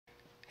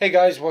Hey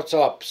guys, what's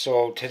up?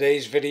 So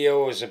today's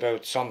video is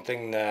about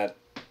something that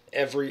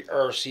every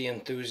RC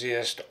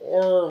enthusiast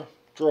or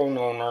drone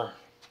owner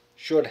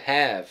should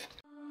have.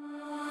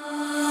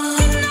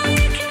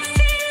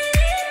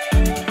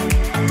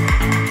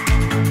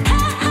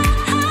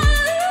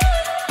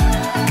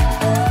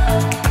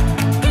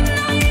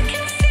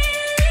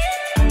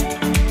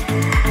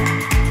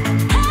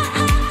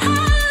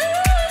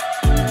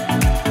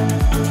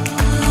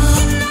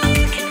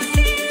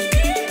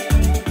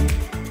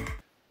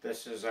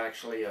 This is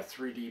actually a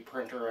 3D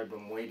printer I've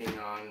been waiting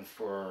on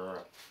for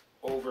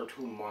over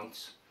 2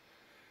 months.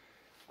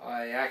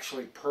 I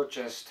actually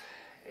purchased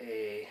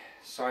a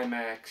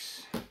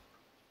Cymax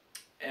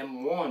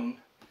M1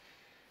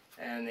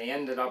 and they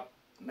ended up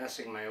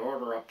messing my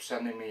order up,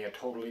 sending me a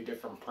totally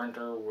different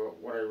printer.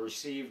 What I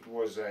received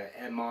was a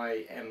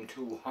MI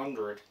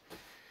M200.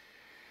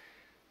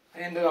 I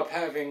ended up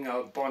having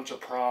a bunch of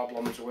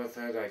problems with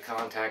it. I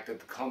contacted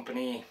the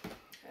company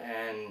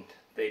and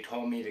they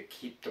told me to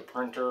keep the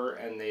printer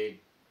and they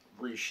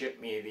reshipped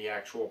me the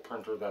actual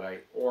printer that I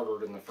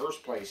ordered in the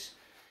first place.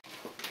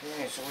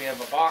 Okay, so we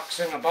have a box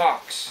in a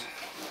box.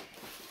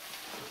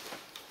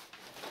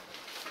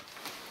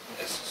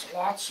 This is a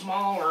lot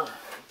smaller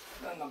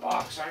than the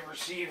box I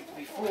received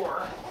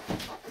before.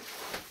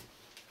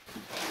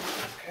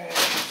 Okay,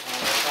 so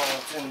that's all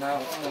that's in that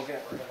one. We'll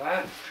get rid of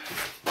that.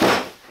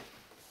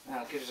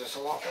 Now it gives us a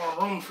lot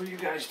more room for you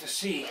guys to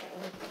see.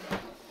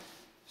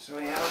 So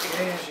yeah,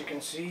 okay, as you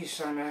can see,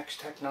 Cymax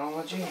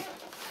technology,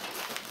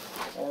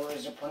 or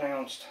is it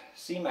pronounced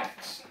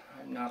C-Max?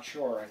 I'm not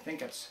sure. I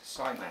think it's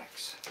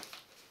Cymax.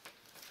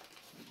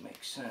 It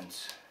makes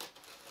sense.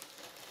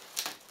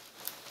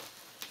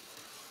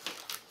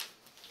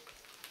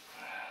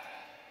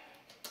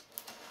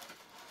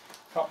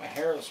 Cut my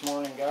hair this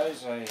morning,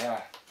 guys.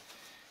 I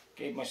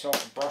gave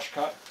myself a brush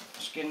cut,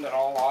 skinned it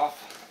all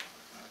off.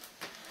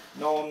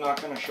 No, I'm not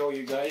going to show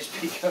you guys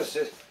because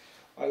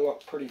I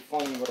look pretty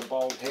funny with a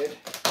bald head.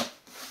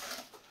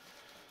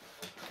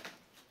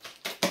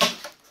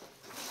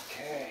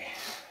 Okay.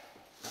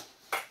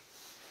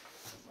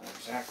 My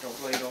X-Acto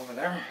blade over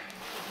there.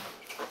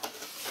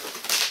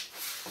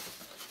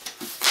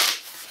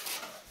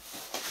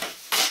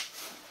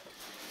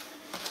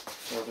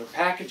 So their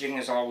packaging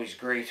is always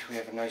great. We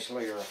have a nice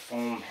layer of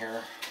foam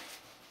here.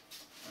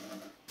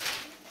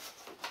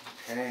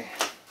 Okay.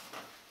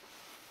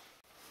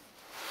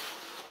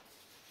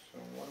 So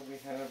what do we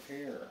have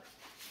here?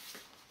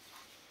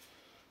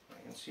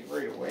 I can see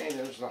right away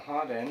there's the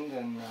hot end,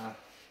 and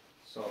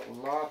it's a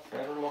lot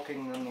better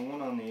looking than the one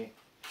on the...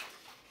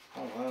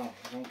 Oh well,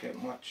 you don't get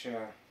much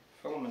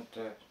filament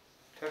to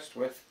test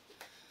with.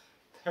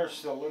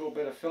 There's a little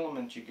bit of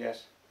filament you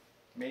get,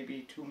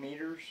 maybe 2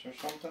 meters or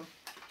something.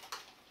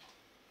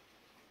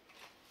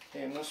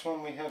 Okay, in this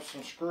one we have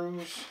some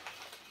screws.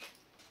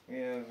 We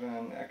have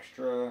an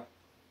extra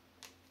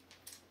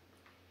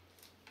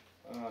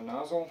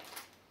nozzle.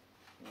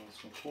 And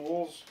some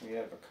tools. We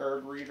have a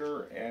card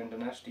reader and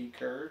an SD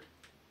card.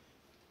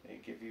 They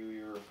give you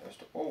your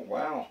SD. Oh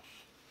wow,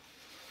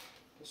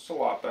 this is a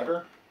lot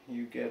better.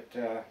 You get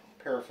a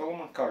pair of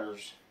filament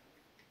cutters.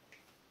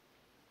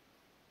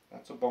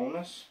 That's a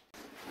bonus.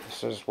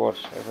 This is what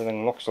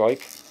everything looks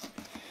like.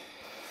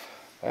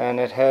 And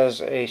it has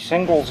a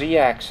single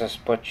Z-axis,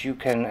 but you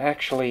can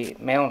actually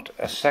mount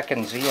a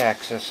second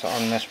Z-axis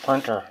on this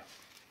printer.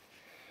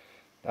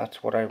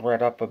 That's what I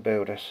read up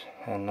about it,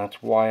 and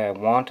that's why I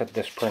wanted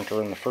this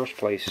printer in the first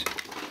place.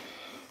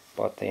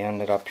 But they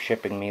ended up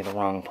shipping me the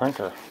wrong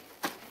printer.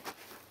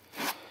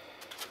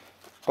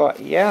 But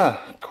yeah,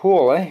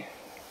 cool, eh?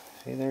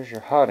 See, there's your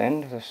hot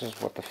end. This is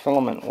what the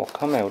filament will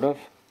come out of.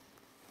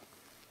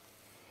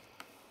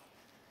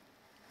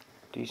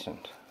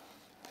 Decent.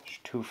 There's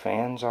 2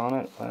 fans on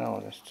it.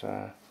 Wow, there's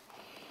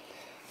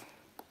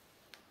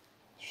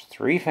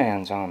 3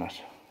 fans on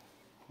it.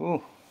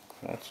 Ooh,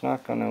 that's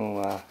not going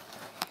to...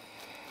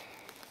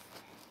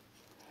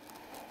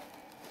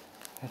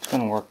 That's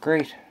going to work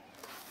great.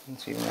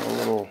 It's even got a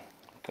little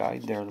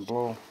guide there to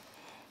blow.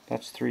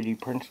 That's 3D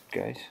printed,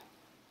 guys.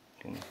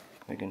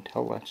 I can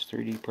tell that's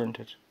 3D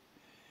printed.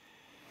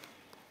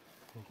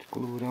 It's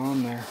glued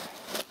on there.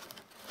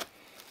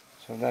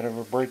 So if that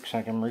ever breaks,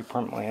 I can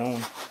reprint my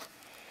own.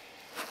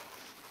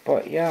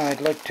 But yeah,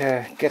 I'd like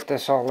to get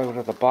this all out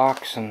of the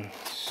box and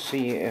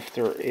see if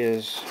there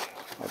is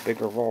a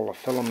bigger roll of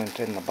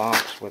filament in the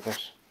box with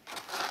it.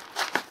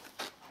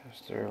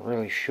 Because there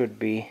really should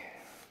be.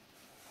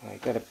 I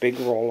got a big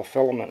roll of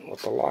filament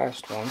with the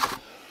last one.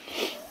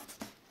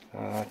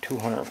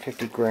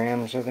 250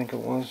 grams, I think it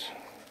was.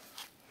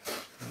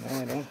 No,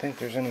 I don't think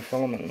there's any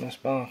filament in this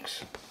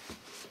box.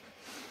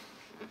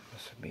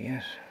 This would be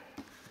it.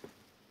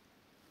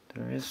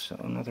 There is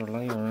another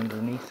layer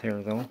underneath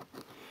here, though.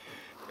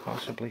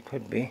 Possibly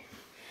could be.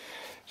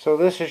 So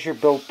this is your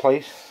build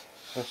plate.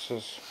 This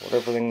is what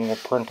everything will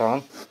print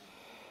on.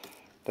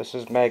 This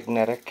is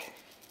magnetic.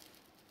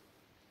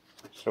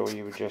 So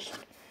you would just,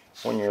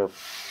 when your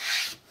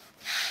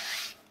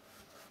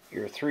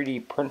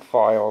 3D print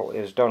file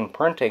is done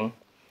printing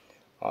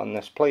on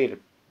this plate,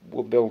 it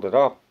will build it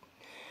up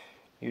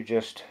you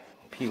just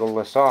peel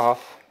this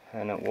off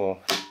and it will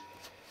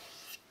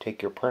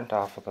take your print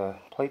off of the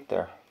plate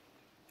there.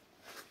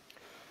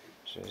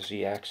 This is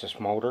the axis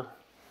motor.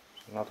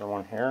 There's another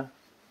one here.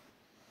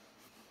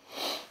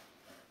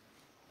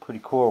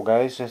 Pretty cool,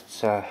 guys.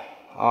 It's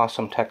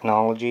awesome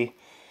technology,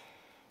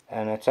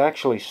 and it's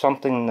actually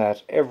something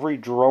that every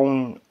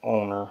drone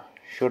owner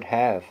should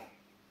have,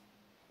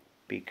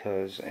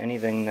 because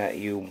anything that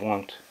you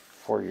want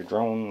for your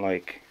drone,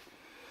 like,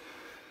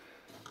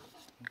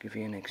 I'll give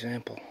you an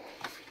example,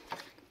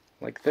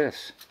 like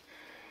this.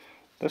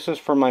 This is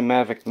for my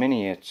Mavic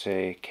Mini. It's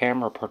a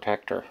camera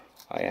protector.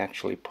 I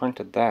actually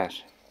printed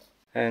that.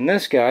 And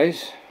this,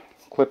 guys,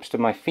 clips to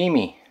my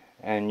Fimi,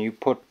 and you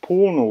put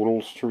pool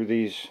noodles through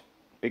these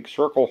big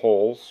circle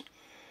holes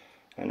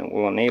and it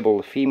will enable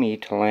the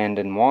Fimi to land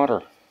in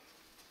water.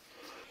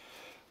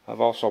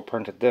 I've also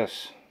printed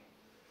this.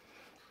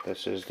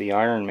 This is the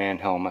Iron Man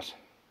helmet.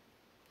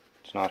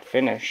 It's not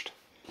finished,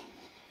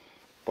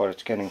 but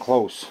it's getting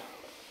close.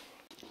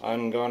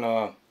 I'm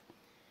gonna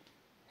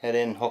head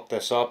in, hook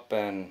this up,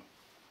 and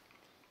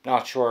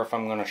not sure if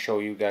I'm gonna show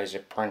you guys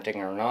it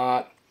printing or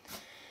not.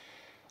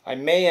 I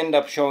may end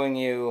up showing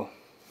you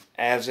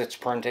as it's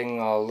printing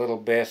a little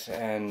bit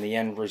and the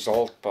end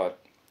result, but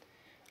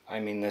I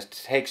mean, this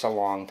takes a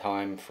long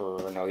time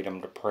for an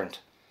item to print.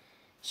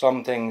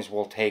 Some things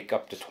will take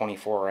up to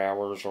 24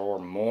 hours or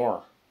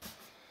more.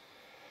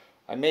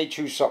 I may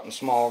choose something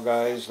small,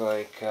 guys,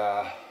 like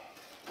I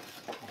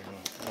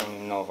don't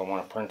even know if I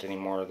want to print any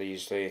more of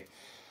these.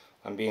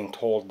 I'm being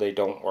told they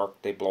don't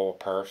work. They blow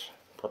apart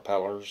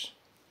propellers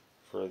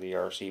for the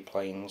RC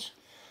planes.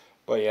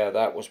 But yeah,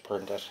 that was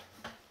printed.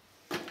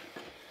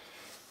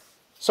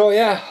 So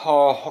yeah,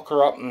 I'll hook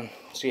her up and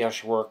see how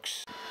she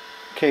works.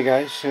 Okay,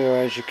 guys, so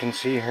as you can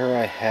see here,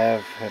 I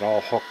have it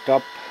all hooked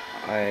up.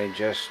 I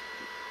just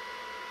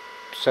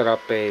set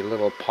up a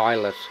little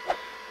pilot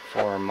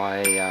for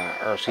my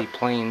RC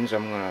planes.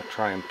 I'm going to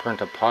try and print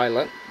a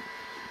pilot.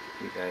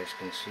 You guys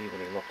can see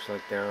what he looks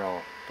like there.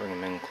 I'll bring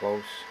him in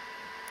close.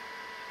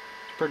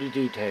 It's pretty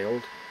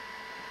detailed.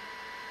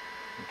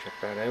 Check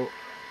that out.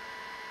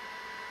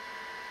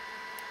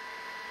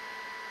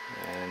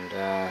 And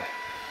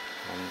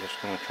I'm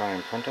just going to try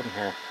and print him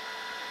here.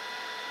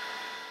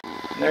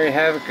 There you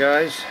have it,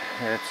 guys.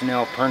 It's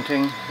now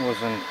printing. It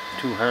wasn't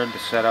too hard to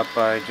set up.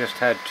 I just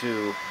had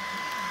to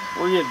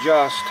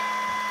readjust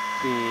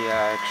the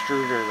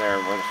extruder there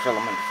where the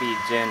filament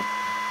feeds in.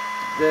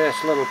 This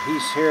little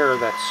piece here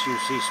that you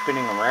see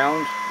spinning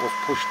around was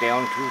pushed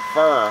down too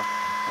far,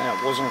 and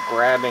it wasn't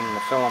grabbing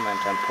the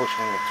filament and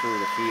pushing it through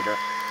the feeder.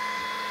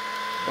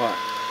 But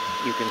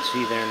you can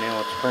see there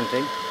now it's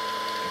printing.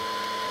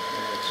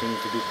 And it seems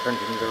to be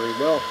printing very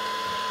well.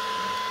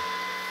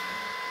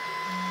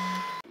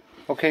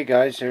 Okay,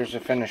 guys, here's the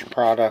finished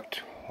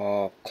product.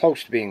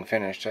 Close to being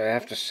finished. I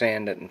have to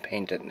sand it and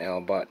paint it now,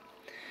 but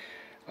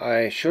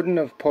I shouldn't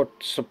have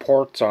put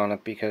supports on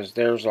it because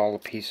there's all the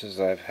pieces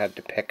I've had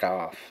to pick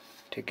off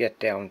to get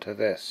down to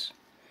this.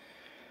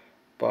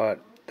 But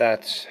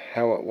that's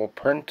how it will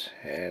print.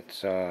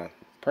 It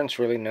prints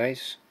really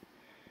nice.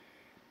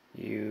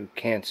 You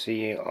can't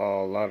see a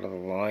lot of the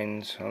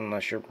lines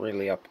unless you're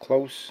really up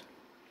close.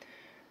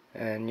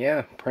 And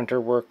yeah, printer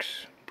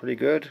works pretty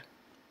good.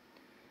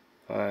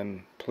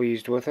 I'm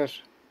pleased with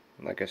it.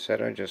 Like I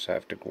said, I just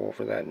have to go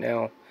over that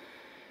now.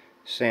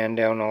 Sand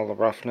down all the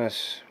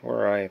roughness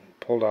where I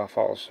pulled off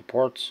all the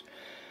supports.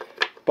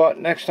 But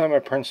next time I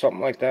print something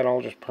like that,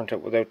 I'll just print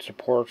it without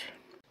support.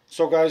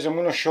 So guys, I'm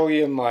going to show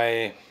you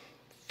my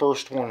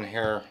first one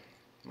here.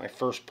 My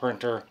first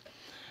printer.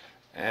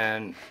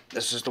 And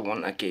this is the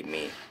one that gave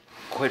me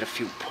quite a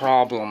few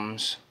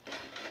problems.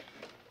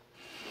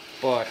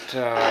 But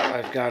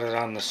I've got it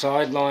on the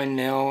sideline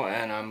now,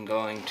 and I'm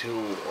going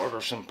to order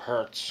some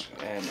parts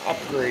and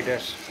upgrade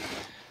it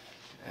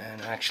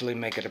and actually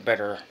make it a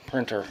better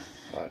printer.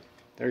 But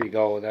there you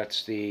go,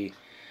 that's the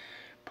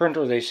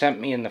printer they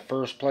sent me in the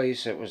first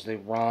place. It was the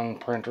wrong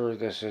printer.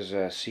 This is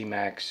a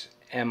C-Max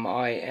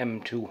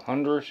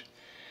MIM200.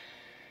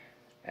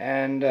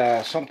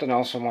 And something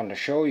else I wanted to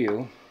show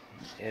you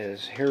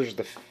is here's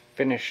the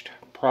finished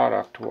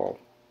product. Well,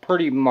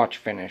 pretty much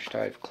finished.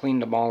 I've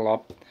cleaned them all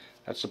up.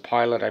 That's the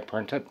pilot I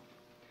printed.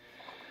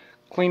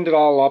 Cleaned it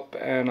all up,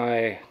 and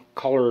I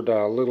colored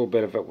a little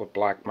bit of it with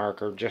black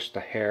marker, just the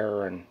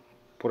hair, and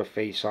put a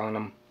face on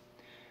them,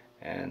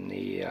 and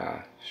the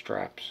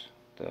straps,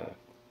 the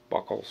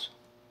buckles.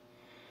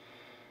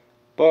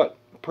 But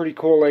pretty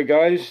cool,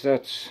 guys.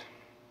 That's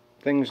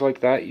things like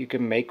that you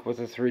can make with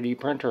a 3D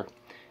printer.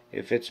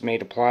 If it's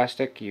made of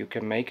plastic, you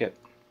can make it.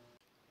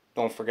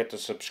 Don't forget to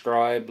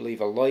subscribe,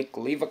 leave a like,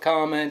 leave a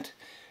comment.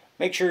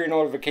 Make sure your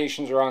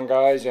notifications are on,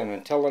 guys, and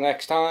until the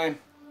next time,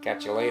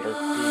 catch you later.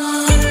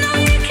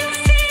 Peace.